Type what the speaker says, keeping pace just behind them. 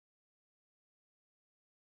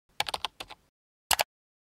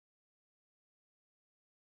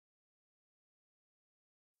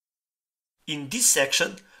In this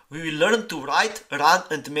section, we will learn to write, run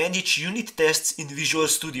and manage unit tests in Visual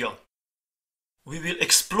Studio. We will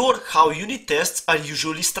explore how unit tests are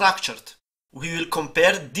usually structured. We will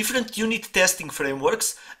compare different unit testing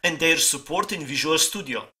frameworks and their support in Visual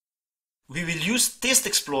Studio. We will use Test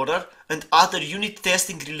Explorer and other unit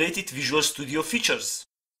testing related Visual Studio features.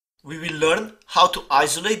 We will learn how to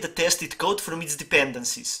isolate the tested code from its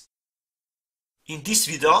dependencies. In this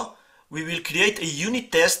video, we will create a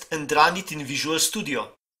unit test and run it in Visual Studio.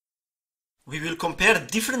 We will compare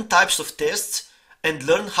different types of tests and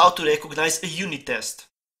learn how to recognize a unit test.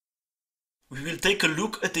 We will take a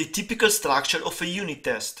look at a typical structure of a unit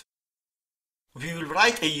test. We will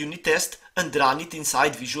write a unit test and run it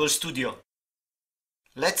inside Visual Studio.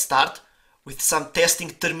 Let's start with some testing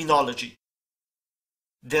terminology.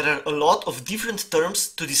 There are a lot of different terms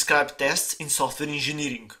to describe tests in software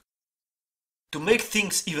engineering. To make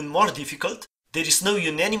things even more difficult, there is no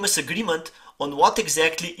unanimous agreement on what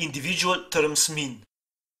exactly individual terms mean.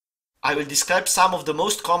 I will describe some of the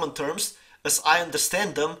most common terms as I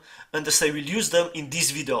understand them and as I will use them in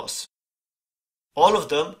these videos. All of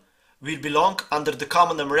them will belong under the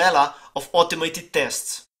common umbrella of automated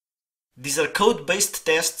tests. These are code-based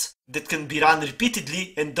tests that can be run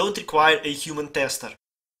repeatedly and don't require a human tester.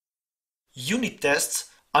 Unit tests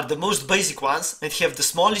are the most basic ones and have the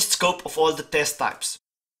smallest scope of all the test types.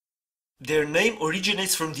 Their name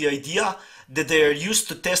originates from the idea that they are used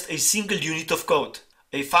to test a single unit of code,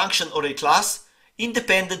 a function or a class,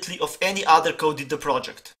 independently of any other code in the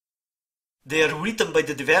project. They are written by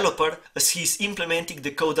the developer as he is implementing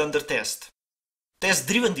the code under test.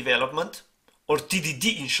 Test-driven development, or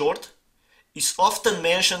TDD in short, is often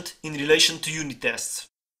mentioned in relation to unit tests.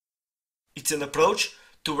 It's an approach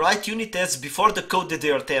to write unit tests before the code that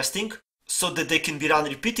they are testing, so that they can be run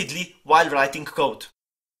repeatedly while writing code.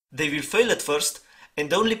 They will fail at first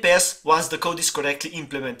and only pass once the code is correctly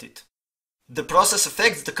implemented. The process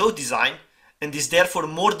affects the code design and is therefore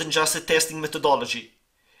more than just a testing methodology.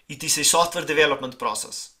 It is a software development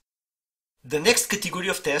process. The next category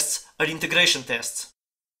of tests are integration tests.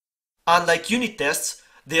 Unlike unit tests,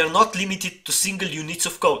 they are not limited to single units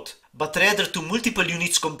of code, but rather to multiple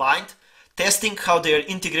units combined, testing how they are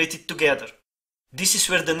integrated together. This is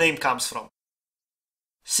where the name comes from.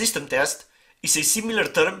 System test is a similar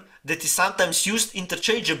term that is sometimes used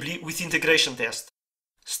interchangeably with integration test.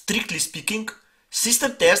 Strictly speaking,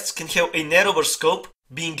 system tests can have a narrower scope,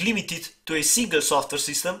 being limited to a single software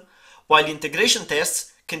system, while integration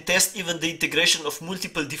tests can test even the integration of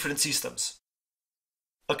multiple different systems.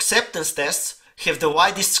 Acceptance tests have the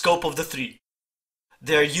widest scope of the three.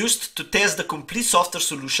 They are used to test the complete software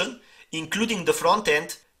solution, including the front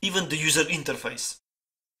end, even the user interface.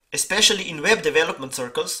 Especially in web development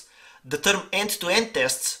circles, the term end-to-end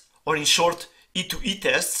tests, or in short E2E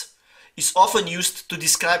tests, is often used to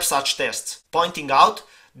describe such tests, pointing out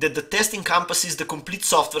that the test encompasses the complete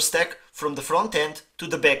software stack from the front end to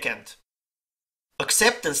the back end.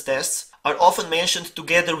 Acceptance tests are often mentioned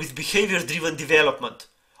together with behavior-driven development,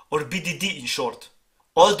 or BDD in short,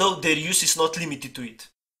 although their use is not limited to it.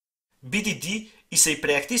 BDD is a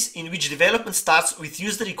practice in which development starts with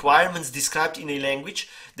user requirements described in a language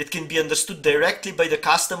that can be understood directly by the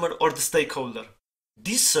customer or the stakeholder.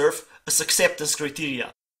 These serve as acceptance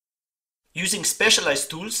criteria. Using specialized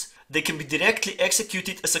tools, they can be directly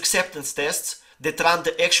executed as acceptance tests that run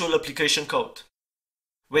the actual application code.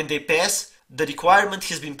 When they pass, the requirement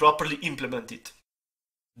has been properly implemented.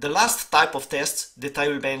 The last type of tests that I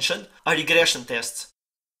will mention are regression tests.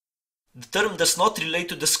 The term does not relate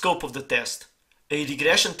to the scope of the test. A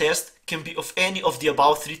regression test can be of any of the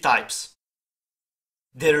above three types.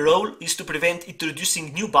 Their role is to prevent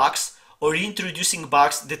introducing new bugs or reintroducing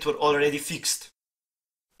bugs that were already fixed.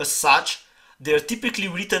 As such, they are typically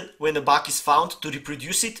written when a bug is found to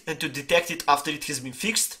reproduce it and to detect it after it has been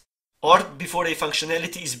fixed, or before a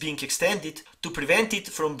functionality is being extended to prevent it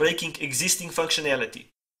from breaking existing functionality.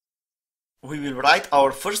 We will write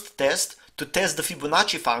our first test to test the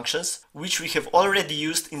Fibonacci functions, which we have already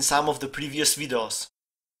used in some of the previous videos.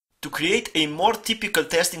 To create a more typical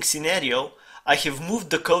testing scenario, I have moved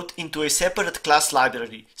the code into a separate class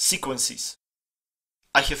library, sequences.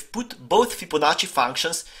 I have put both Fibonacci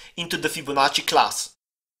functions into the Fibonacci class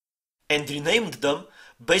and renamed them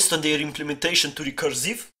based on their implementation to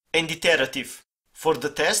recursive and iterative. For the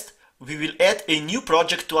test, we will add a new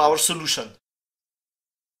project to our solution.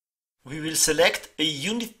 We will select a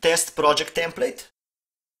unit test project template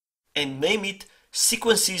and name it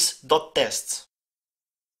sequences.tests.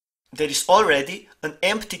 There is already an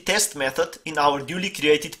empty test method in our newly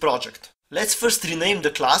created project. Let's first rename the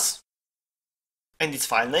class and its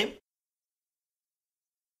file name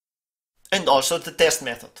and also the test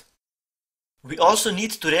method. We also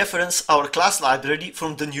need to reference our class library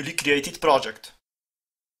from the newly created project.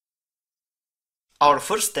 Our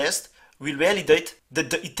first test will validate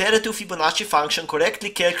that the iterative Fibonacci function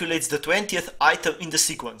correctly calculates the 20th item in the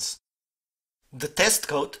sequence. The test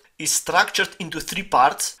code is structured into 3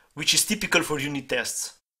 parts, which is typical for unit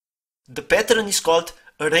tests. The pattern is called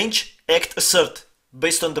arrange, act, assert,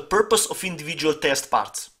 based on the purpose of individual test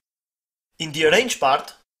parts. In the arrange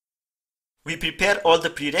part, we prepare all the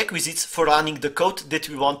prerequisites for running the code that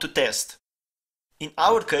we want to test. In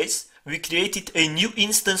our case, we created a new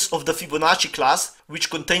instance of the Fibonacci class which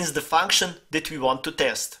contains the function that we want to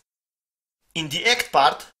test. In the act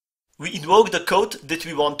part, we invoke the code that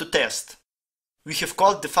we want to test. We have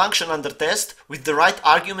called the function under test with the right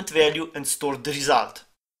argument value and stored the result.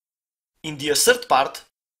 In the assert part,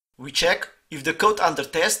 we check if the code under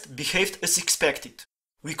test behaved as expected.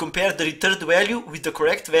 We compare the returned value with the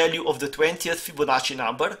correct value of the 20th Fibonacci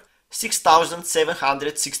number,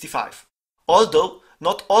 6765. Although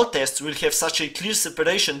not all tests will have such a clear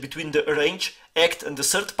separation between the arrange, act and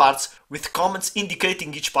assert parts with comments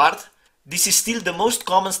indicating each part, this is still the most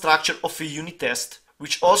common structure of a unit test,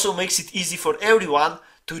 which also makes it easy for everyone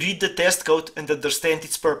to read the test code and understand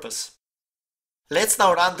its purpose. Let's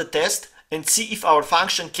now run the test and see if our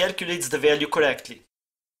function calculates the value correctly.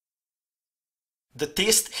 The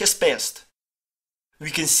test has passed. We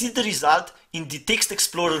can see the result in the Text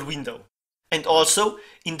Explorer window and also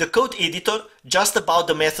in the code editor just above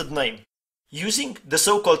the method name, using the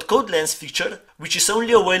so-called code lens feature, which is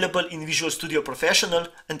only available in Visual Studio Professional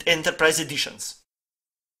and Enterprise editions.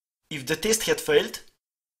 If the test had failed,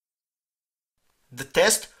 the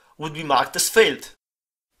test would be marked as failed.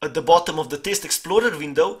 At the bottom of the Text Explorer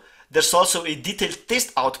window, there's also a detailed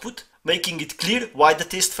test output, making it clear why the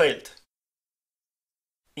test failed.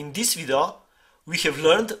 In this video, we have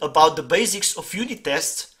learned about the basics of unit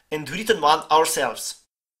tests and written one ourselves.